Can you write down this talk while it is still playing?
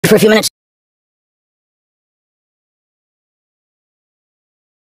for a few minutes?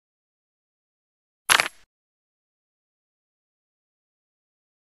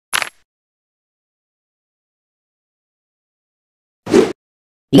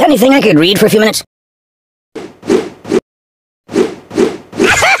 You got anything I could read for a few minutes?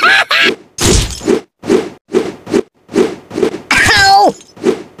 Ow!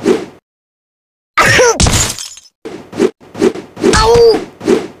 Ow!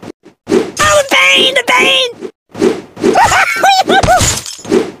 Oh, the pain! The pain!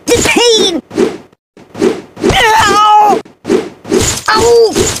 The pain! Ow! Ow!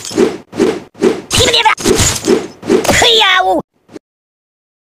 Ow!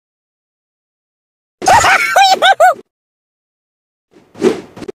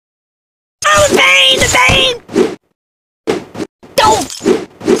 Oh, the pain! The pain! Don't!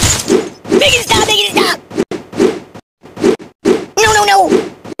 Make it stop! Make it stop! No, no, no!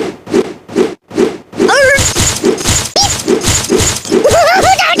 Oh,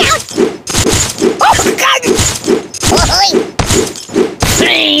 God!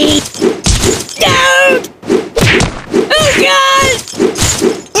 Don't! Oh, God!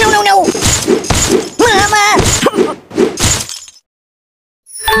 No, no, no! Mama!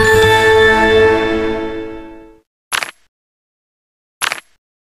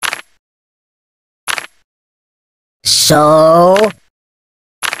 So...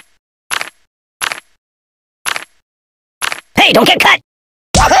 Hey, don't get cut!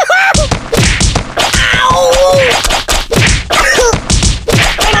 Ow!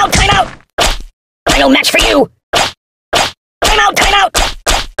 Time out, time out! I know match for you! Time out, time out!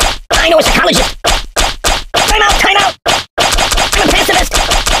 I know a psychologist! Time out, time out! I'm a pacifist!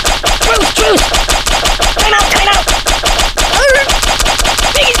 Truce, truce! Time out, time out!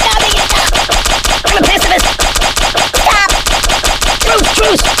 Make it stop, make it stop! I'm a pacifist! Stop! Truce,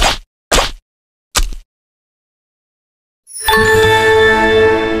 truce!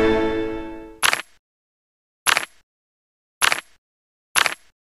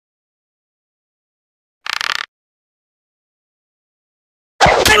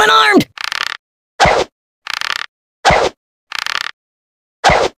 I'm unarmed!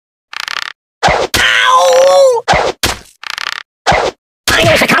 Ow! I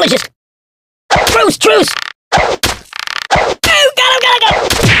know a psychologist! Truce, truce! Oh, God!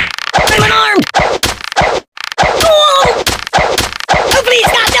 I'm unarmed! Oh! Oh, please,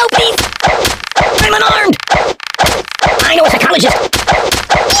 God, no, please! I'm unarmed! I know a psychologist!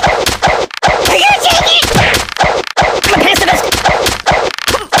 Are you taking it? I'm a pacifist!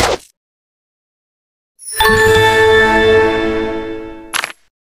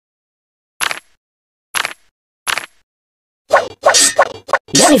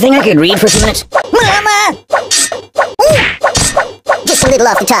 You got anything I could read for a few minutes? Mama! Ooh. Just a little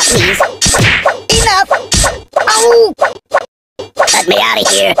off the top, please. Enough! Oh! Let me out of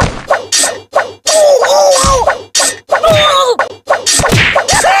here! Oh!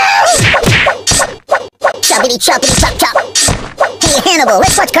 Choppity choppity chop chop! Hey Hannibal,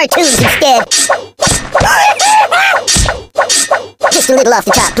 let's watch cartoons instead! Just a little off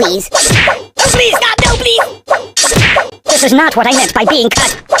the top, please. Oh, please, God, no, please! This is not what I meant by being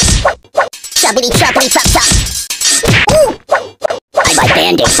cut. Choppity choppity chop chop! Ooh! I buy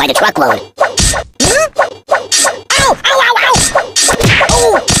Band-Aids by the truckload. Hmm? Ow! Ow! Ow! Ow!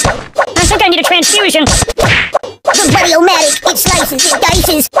 Oh! I think I need a transfusion. The Buddy-O-Matic, it slices and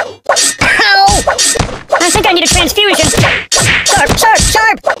dices. Ow! I think I need a transfusion. Sharp! Sharp!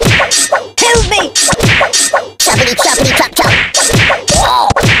 Sharp! Help me! Choppity choppity chop chop! Oh!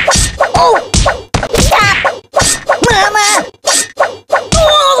 Oh! Stop! Mama!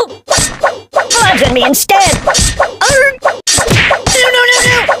 Oh! Bludgeon me instead! No, no, no,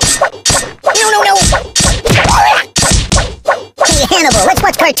 no! No, no, no! Hey, Hannibal, let's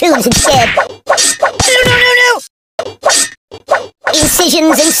watch cartoons instead! No, no, no, no!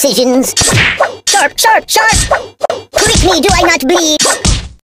 Incisions, incisions! Sharp, sharp, sharp! Prick me, do I not bleed?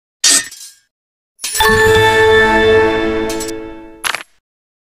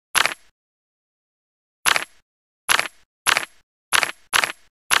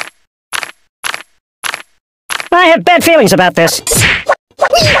 I have bad feelings about this.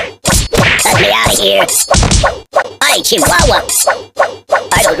 Let me out of here. Hi, Chihuahua.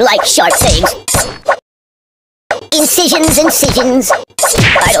 I don't like sharp things. Incisions, incisions.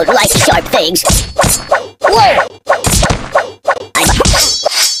 I don't like sharp things. Whoa!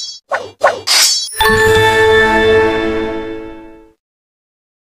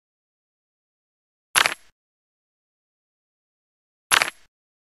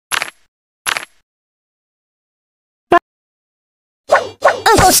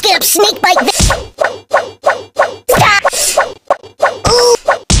 Uncle skip, snake bite. Stop! Ooh!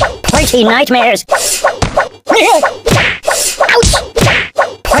 Pointy nightmares. Ouch!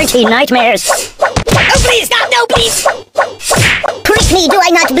 Pointy nightmares. Oh, please, stop! No, please! Prick me, do I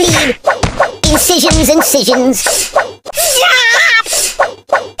not bleed? Incisions, incisions. Stop!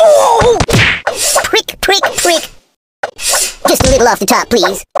 Oh! Prick, prick, prick. Just a little off the top,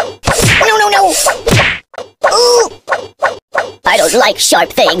 please. No, no, no! Ooh! I don't like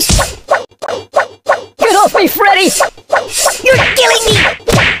sharp things. Get off me, Freddy! You're killing me!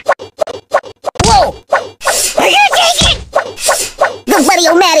 Whoa! Are you take it? The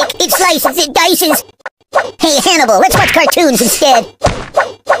Buddy-O-Matic, it slices, it dices. Hey, Hannibal, let's watch cartoons instead.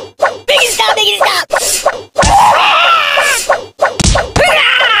 Make it stop, make it stop!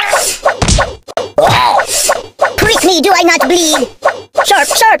 Prick me, do I not bleed? Sharp,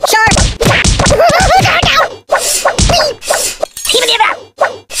 sharp, sharp!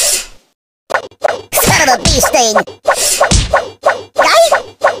 Son of a bee sting! Die?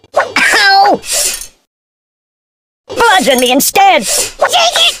 Ow! Bludgeon me instead!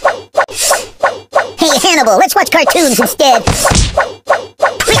 Take it! Hey, Hannibal, let's watch cartoons instead.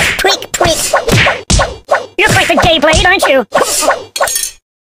 Prick, prick, prick. You're quite the gay blade, aren't you?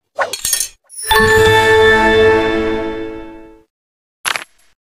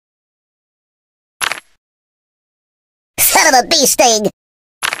 Son of a bee sting!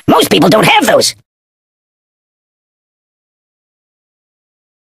 Most people don't have those.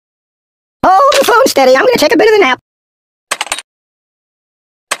 Hold the phone steady. I'm gonna take a bit of a nap.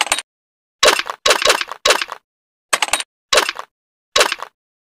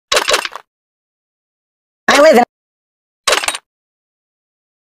 I live in...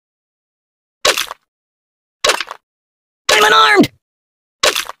 I'm unarmed!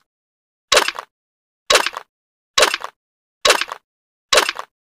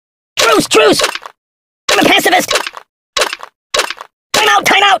 Truce, truce! I'm a pacifist! Time out,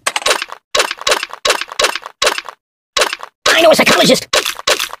 time out! I know a psychologist!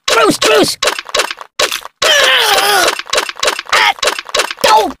 Truce, truce!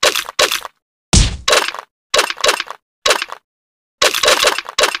 No!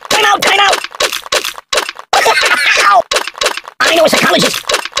 Time out, time out! I know a psychologist!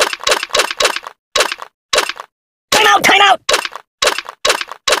 Time out, time out!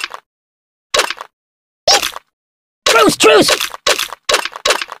 Truce, truce!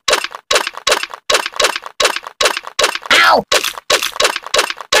 Ow!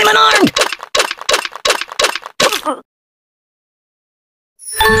 I'm unarmed!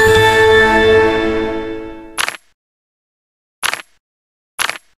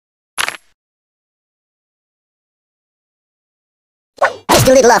 Just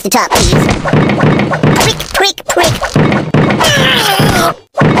a little off the top, please. Prick, prick, prick.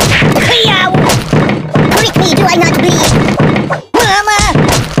 Meow! Prick me, do I not bleed? Mama!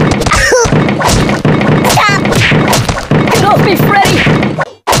 Stop! Get off me, Freddy!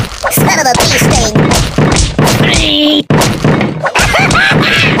 Son of a bee sting!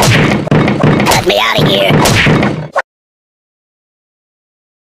 Cut me out of here!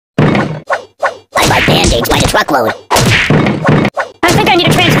 I buy band-aids by the truckload. I think I need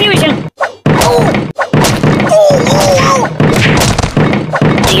a transfusion. Oh! Oh, oh, oh!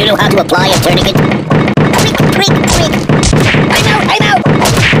 Do you know how to apply a tourniquet? Prick, prick, prick! I'm out, I'm out!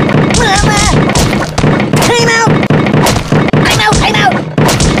 Mama! I'm out! I'm out, I'm out!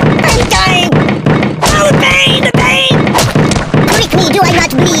 I'm dying! Oh, the pain, the pain! Prick me, do I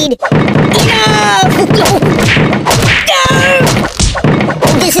not bleed? Enough! No!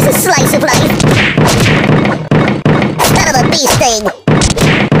 This is a slice of life. Son of a bee sting!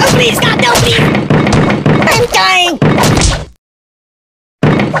 Oh, please, stop! No, please! I'm dying!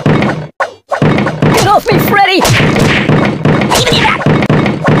 Get off me, Freddy! Even if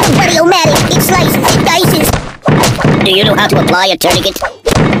the Buddy-O-Matic, it slices, it dices. Do you know how to apply a tourniquet?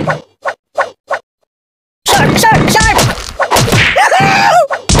 Sharp, sharp, sharp!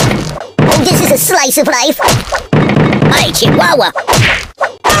 This is a slice of life. Hi, Chihuahua!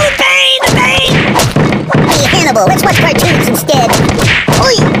 Oh, the pain, the pain! Hey, Hannibal, let's watch cartoons instead.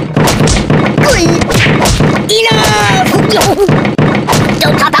 Oi! Oi! Enough!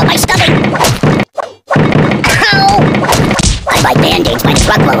 Don't pop out my stomach! Ow! I buy band-aids by the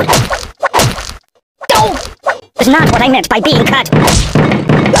truckload. No! That's not what I meant by being cut.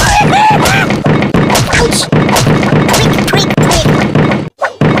 Ouch! Prick, prick, prick!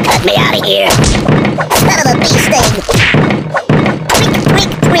 Cut me out of here! Son of a bee sting! Prick,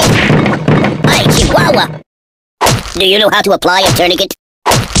 prick, prick! Hi, Chihuahua! Do you know how to apply a tourniquet?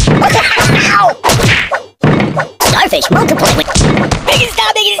 Starfish multiply with... Make it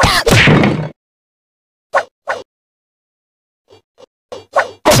stop, make it stop!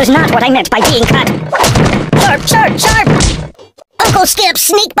 This is not what I meant by being cut. Sharp, sharp, sharp! Uncle Skip,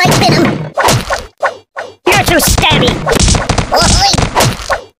 snake bite venom! You're too stabby!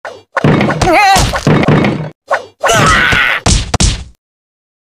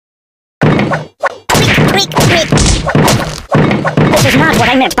 Creak, creak, creak! This is not what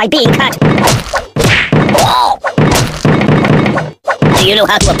I meant by being cut. Whoa. Do you know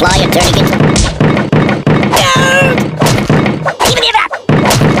how to apply a tourniquet? No! Even if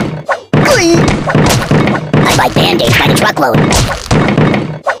I buy band-aids by the truckload.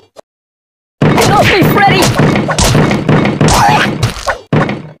 Get off me, Freddy!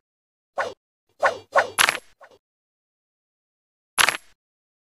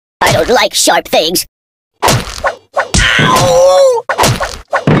 I don't like sharp things. Ow!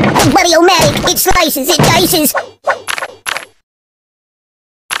 Buddy-o-matic, it slices, it dices.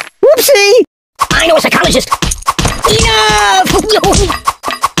 Whoopsie! I know a psychologist. Enough!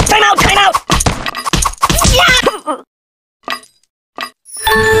 Time out, time out! Yeah!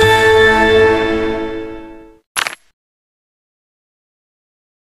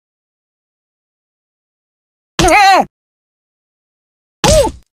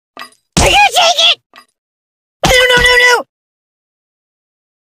 I can't take it! No, no, no, no!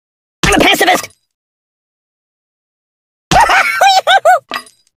 I'm a pacifist!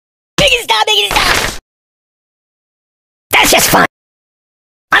 Make it stop, make it stop! That's just fun!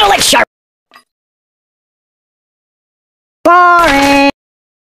 I don't like sharp... Boring!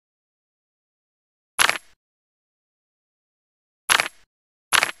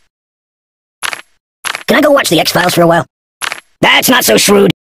 Can I go watch the X-Files for a while? That's not so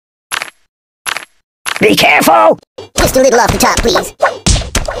shrewd! Be careful! Just a little off the top, please.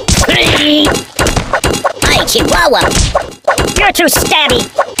 Hi, Chihuahua! You're too stabby!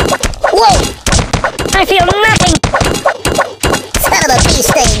 Whoa! I feel nothing! Son of a bee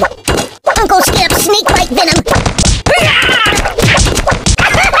sting! Uncle Skip, snake bite venom!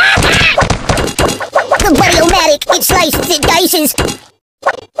 The buddy-o-matic, it slices, it dices!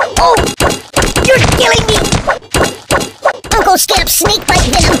 Oh! You're killing me! Uncle Skip, snake bite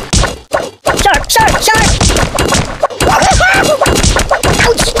venom! Sharp, sharp, sharp!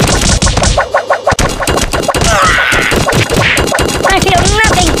 Ouch! I feel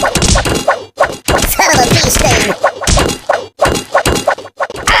nothing! Son of a bee sting!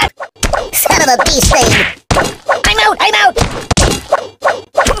 Son of a bee sting! I'm out, I'm out!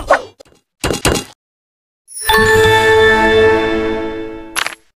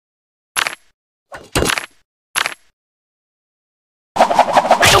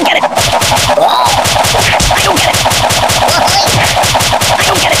 I don't get it! Oh. I don't get it! I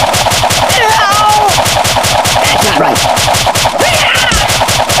don't get it! No. That's not right!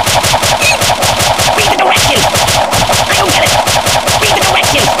 Read the directions! I don't get it! Read the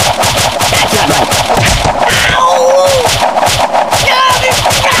directions! That's not right! Ow!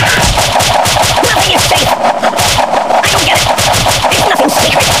 Nothing is safe! I don't get it! There's nothing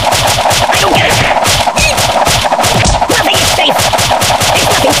secret! I don't get it! Nothing is safe! There's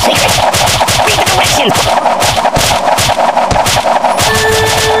nothing secret! Read the directions!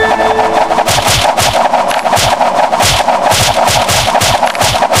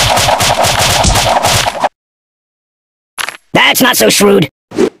 That's not so shrewd.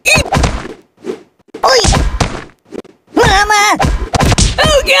 Oi! Mama!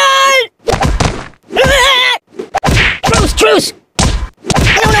 Oh God! Truce, truce!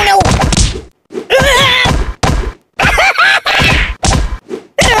 No, no, no!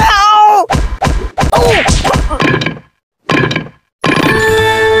 Ow! Oh!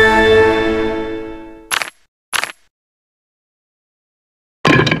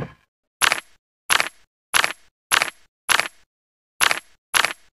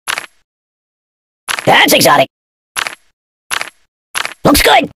 That's exotic. Looks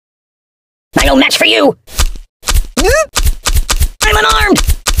good. I no match for you. I'm unarmed.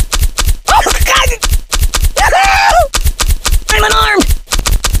 Oh, God. I'm unarmed.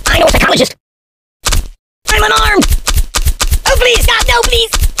 I know a psychologist. I'm unarmed. Oh, please, stop. No,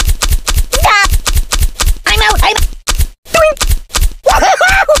 please. Stop. I'm out. I'm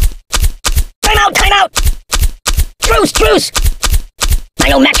Time out. Time out. Truce. Truce. I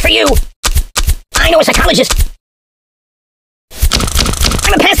no match for you. I know a psychologist.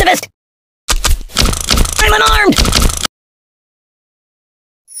 I'm a pacifist. I'm unarmed.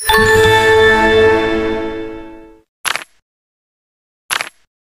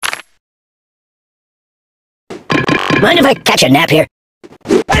 Mind if I catch a nap here? I'm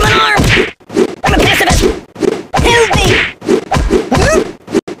unarmed! I'm a pacifist! Help me! Hmm?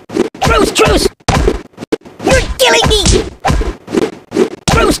 Truce, truce! You're killing me!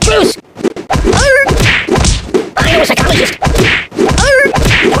 Truce, truce! I know a psychologist!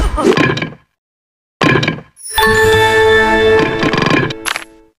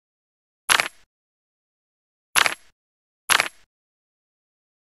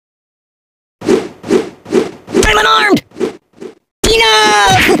 I'm unarmed!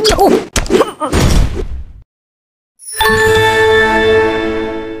 Enough!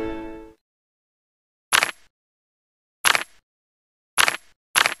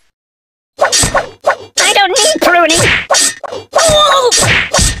 I don't need pruning! Oh!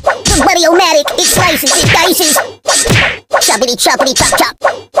 The buddy-o-matic, it slices, it dices! Choppity choppity chop chop!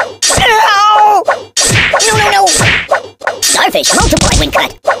 No! No, no, no! Starfish multiply when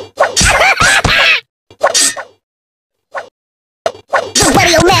cut! The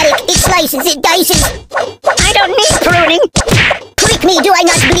buddy-o-matic, it slices, it dices! I don't need pruning! Prick me, do I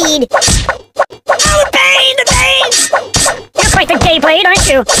not bleed? Oh, the pain, the pain! You're quite the gay blade, aren't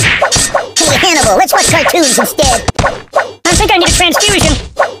you? Hey, Hannibal, let's watch cartoons instead. I think I need a transfusion.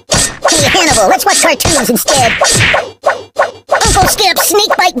 Hey, Hannibal, let's watch cartoons instead. Uncle Skip,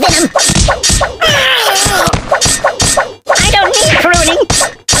 snake bite venom. I don't need pruning.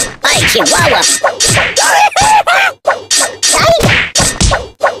 I Chihuahua. Stop.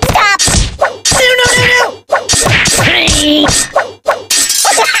 No, no, no, no. Hey.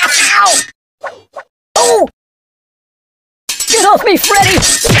 Oh! Get off me, Freddy!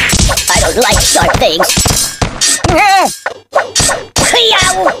 I don't like sharp things.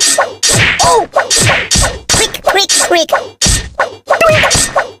 Oh! Quick, quick, quick!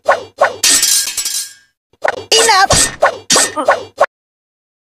 Enough!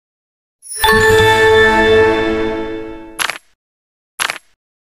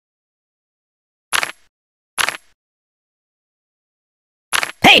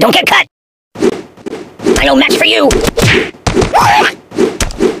 Hey, don't get cut! I no match for you! I'm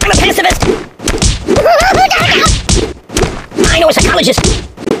a pacifist! I know a psychologist!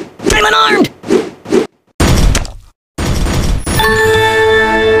 I'm unarmed!